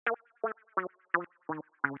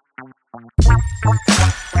Yeah,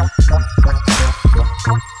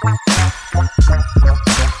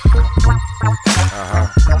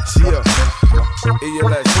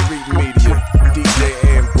 ELS Street Media, DJ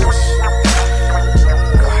Ambush.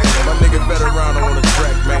 My nigga Veterano on the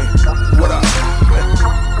track, man. What up?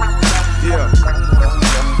 Yeah.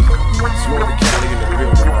 Smoke County in the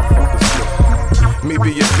building, motherfuckers. Me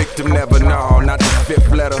be a victim, never, no, not the fifth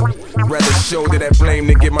letter. Rather shoulder that blame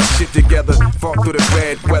than get my shit together. Fought through the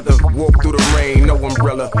bad weather, walk through the rain, no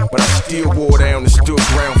umbrella. But I still wore down and stood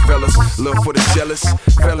ground, fellas. Love for the jealous,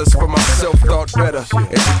 fellas for myself thought better.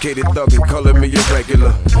 Educated thug and color me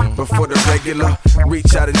irregular. But for the regular,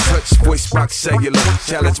 reach out and touch, voice box cellular.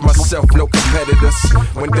 Challenge myself, no competitors.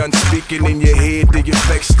 When done speaking in your head, the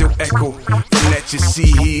effects still echo. From that you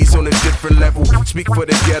see he's on a different level. Speak for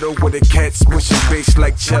the ghetto where the cats pushing bass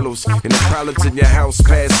like cellos. And the problems in your house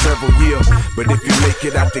past several years. But if you make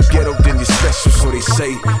it out the ghetto, then you're special, so they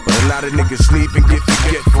say. But a lot of niggas leave and get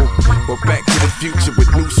forgetful. But back to the future with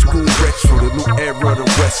new school retro, the new era of the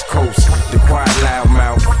West Coast. The quiet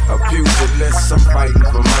loudmouth, abuse unless I'm fighting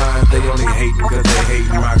for mine. They only hating cause they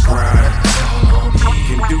hating my grind.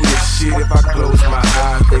 Can do this shit if I close my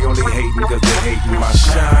eyes. They only hating cause they hating my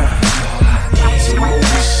shine. So move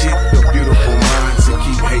this shit, the beautiful minds, and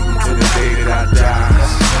keep hating till the day that I die.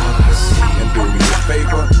 And do me a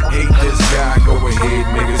favor, hate this guy, go ahead,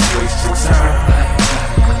 niggas, waste your time.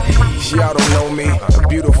 Y'all don't know me, a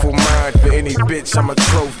beautiful mind for any bitch, I'm a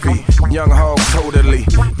trophy. Young hog totally,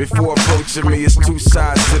 before approaching me, it's two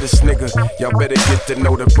sides to this nigga. Y'all better get to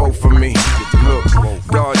know the both of me. Look,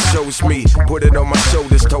 God shows me, put it on my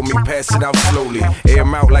shoulders, told me pass it out slowly. Air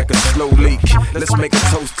 'em out like a slow leak, let's make a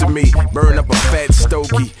toast to me. Burn up a fat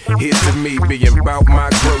stogie, here's to me being about my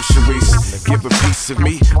groceries. Give a piece of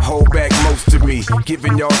me, hold back most of me.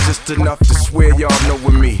 Giving y'all just enough to swear y'all know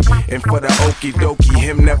with me. And for the okie dokie,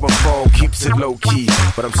 him never fall, keeps it low key.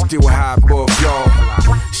 But I'm still high above y'all.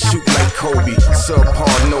 Shoot like Kobe,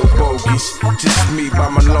 subpar, no bogeys. Just me by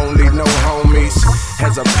my lonely, no homies.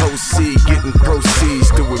 As I proceed, getting proceeds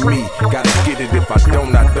doing me. Gotta get it, if I don't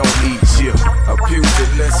eat, yeah. Abuse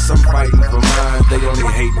unless I'm fighting for mine. They only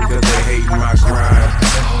hating cause they hating my grind.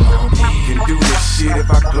 Can do this shit if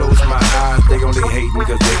I close my eyes. They only hating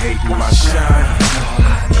cause they hating my shine.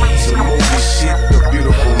 So move this shit, the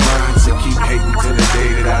beautiful minds, and keep hating till the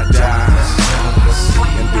day that I die.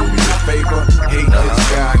 And do me a favor, hate this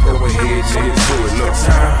guy, go ahead, nigga, do it, look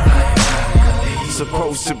time.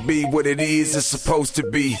 Supposed to be what it is, it's supposed to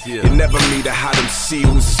be. You never meet a hot MC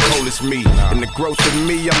who's as cold as me. In the growth of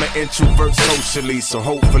me, I'm an introvert socially. So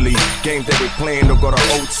hopefully, game that we playing don't go to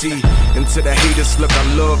OT. And to the haters, look,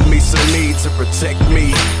 I love me some need to protect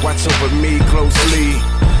me. Watch over me closely.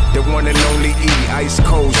 The one and only E, ice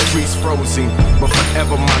cold, streets frozen. But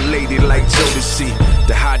forever my lady like Jodeci.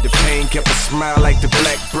 To hide the pain, kept a smile like the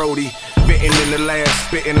Black Brody. Fitting in the lab,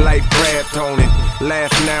 spitting life, grabbed on it.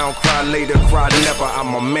 Laugh now, cry later, cry never.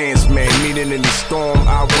 I'm a man's man, meaning in the storm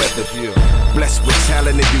I weather. Blessed with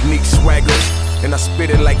talent and unique swagger. And I spit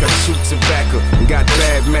it like I chew tobacco. And got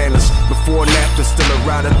bad manners. Before and after, still a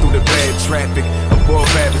rider through the bad traffic. Above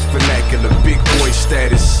average vernacular, big boy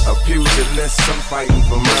status. Abuse unless I'm fighting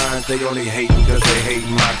for mine. They only hating cause they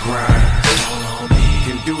hating my grind.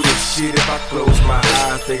 Can do this shit if I close my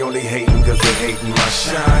eyes. They only hating cause they hating my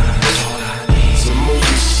shine. So move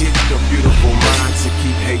this shit, the beautiful minds, and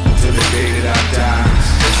keep hating till the day that I die.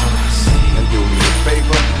 And do me a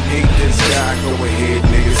favor, hate this guy, go ahead,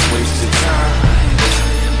 niggas, waste your time.